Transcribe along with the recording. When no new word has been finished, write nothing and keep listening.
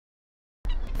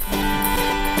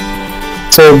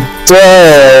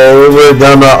Today we're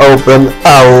gonna open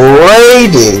a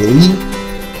lady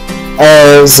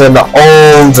as an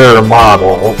older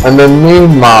model and a new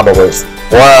model as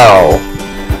well.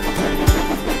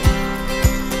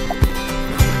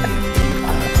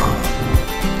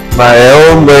 My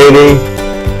old lady,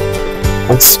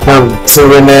 let's come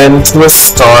to an end to a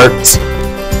start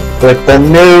with the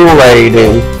new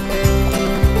lady.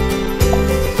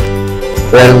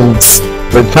 Then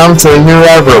we come to a new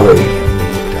Everly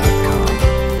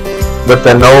with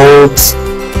an old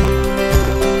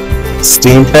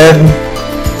steam head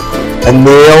and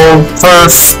the old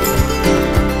first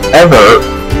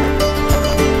ever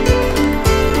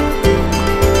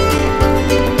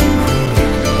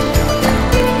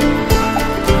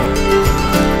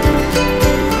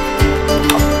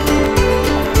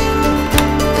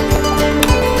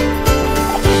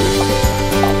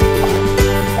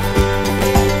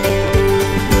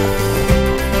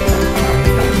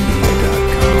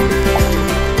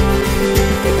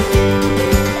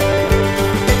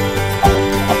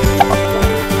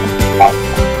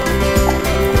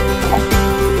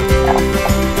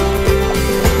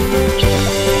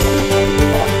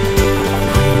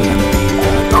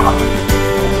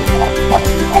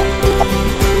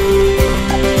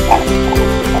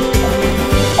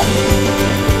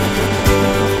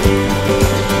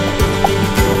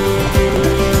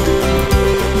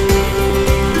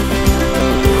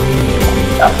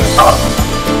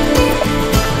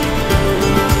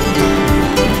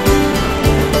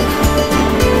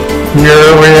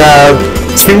here we have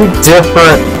two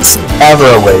different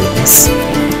Everlys.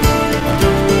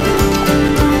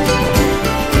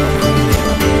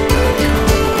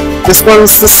 This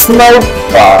one's the Smoke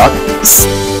Box.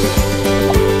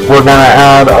 We're gonna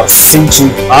add a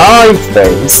CGI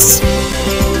face.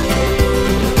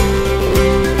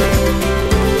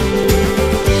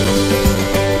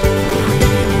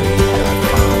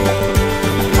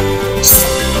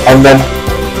 And then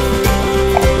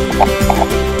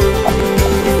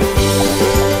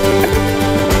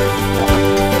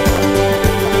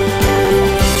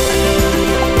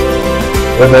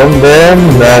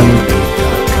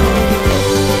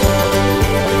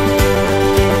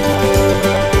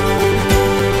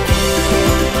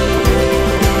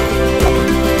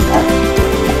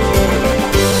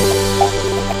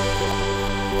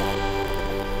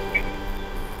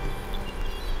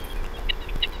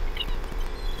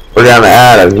we're gonna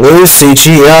add a new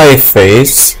CGI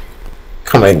face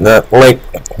coming up like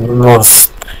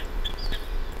most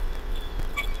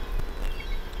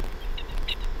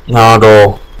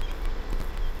model.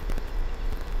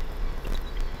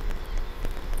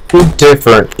 Two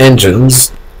different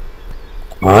engines,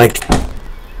 like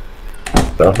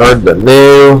the hard, the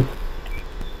new,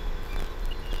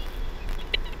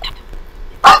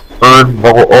 hard,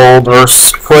 old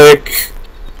versus quick,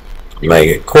 make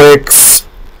it quicks.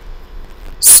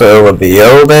 So with the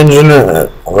old engine,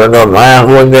 we're gonna have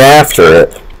one after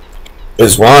it.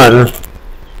 Is one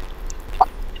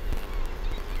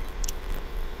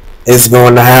is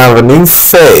going to have a new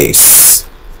face.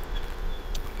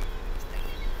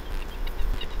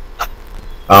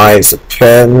 Eyes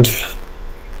append.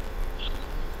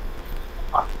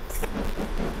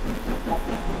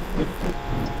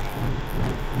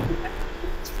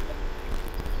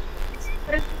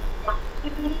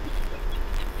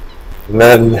 And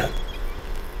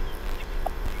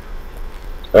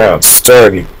then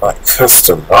starting by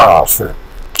custom for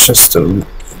just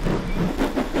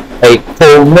 8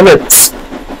 full minutes.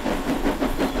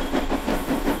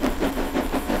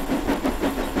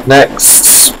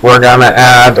 Next, we're gonna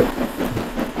add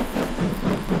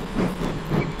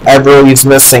Everly's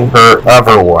missing her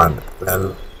other one,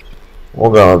 and we're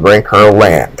gonna bring her a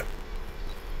lamp.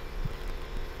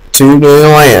 2 new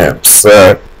lamps.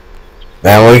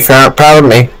 Now we found proud of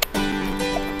me.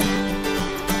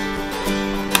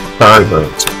 Turn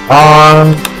those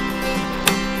on.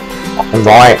 And the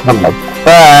light on the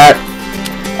back.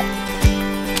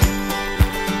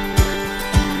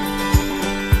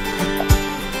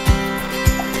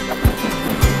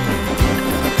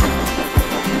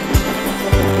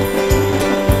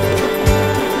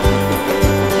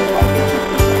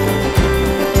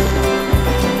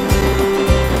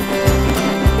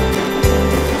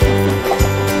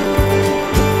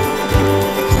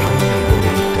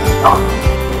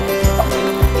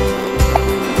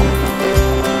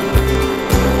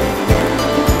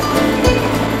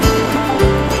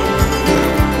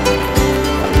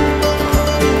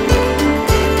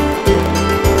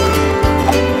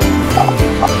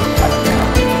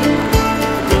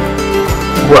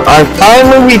 what I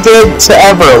finally did to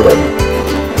Everly.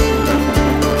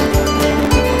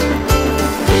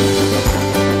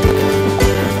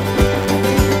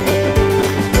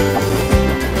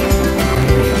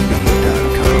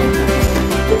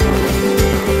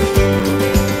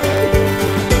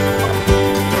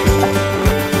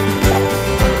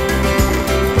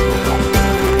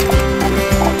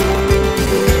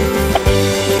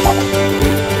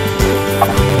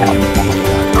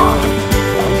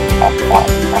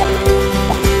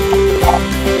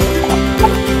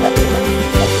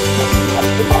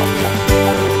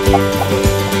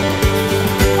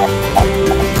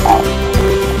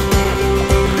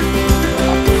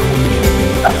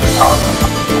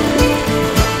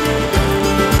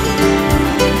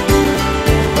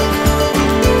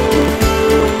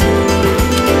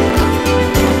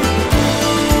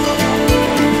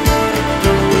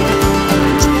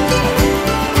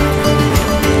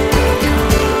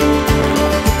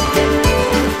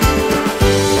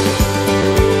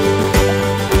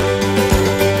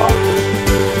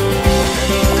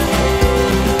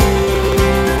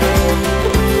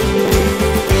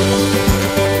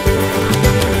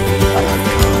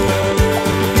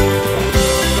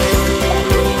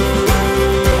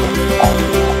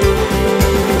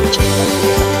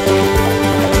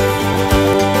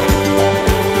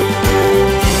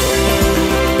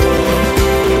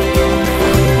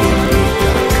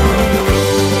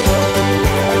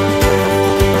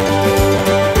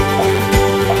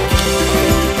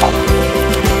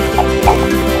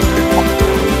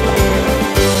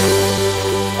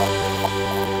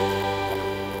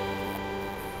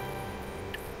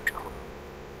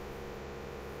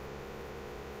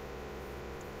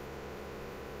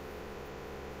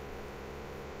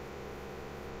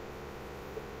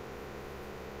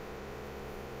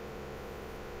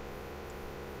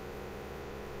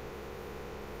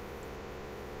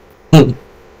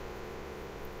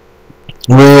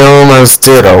 We almost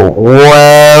did a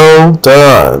well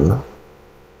done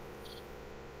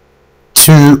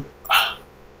to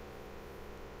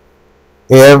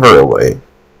Everly.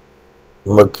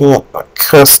 Looking at my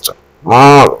custom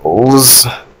models.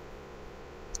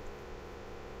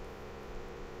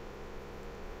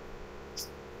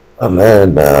 And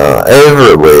then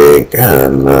Everly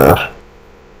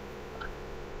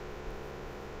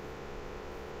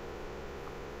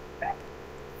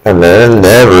and then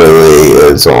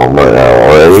Everly is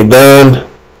already done.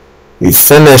 We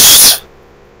finished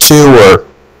 2 work.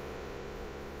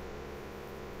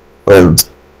 And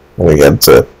we got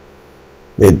to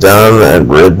be done and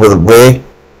read with me.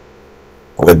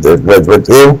 With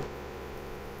you.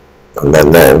 And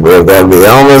then we're going to be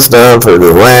almost done for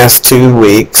the last 2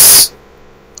 weeks.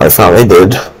 I finally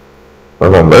did.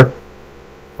 Remember.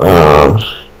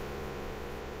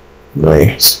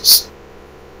 Nice.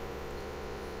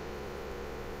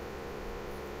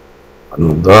 On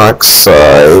the dark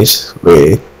side,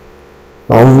 we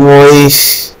only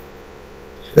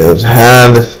should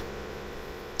have.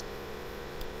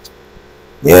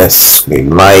 Yes, we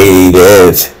made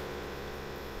it.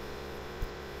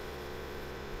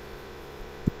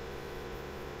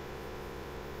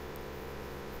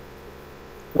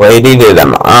 Lady did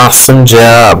an awesome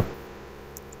job.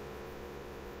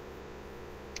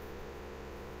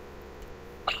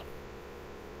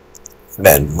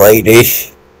 Then Lady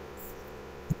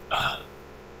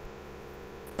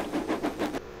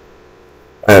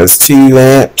has 2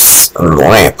 lamps and a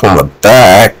lamp on the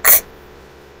back.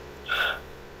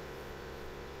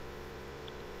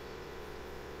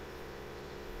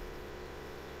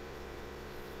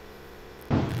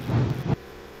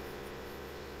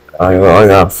 I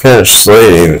gotta finish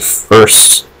Lady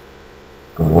first.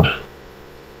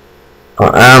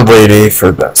 I'm Lady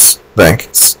for this.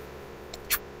 Thanks.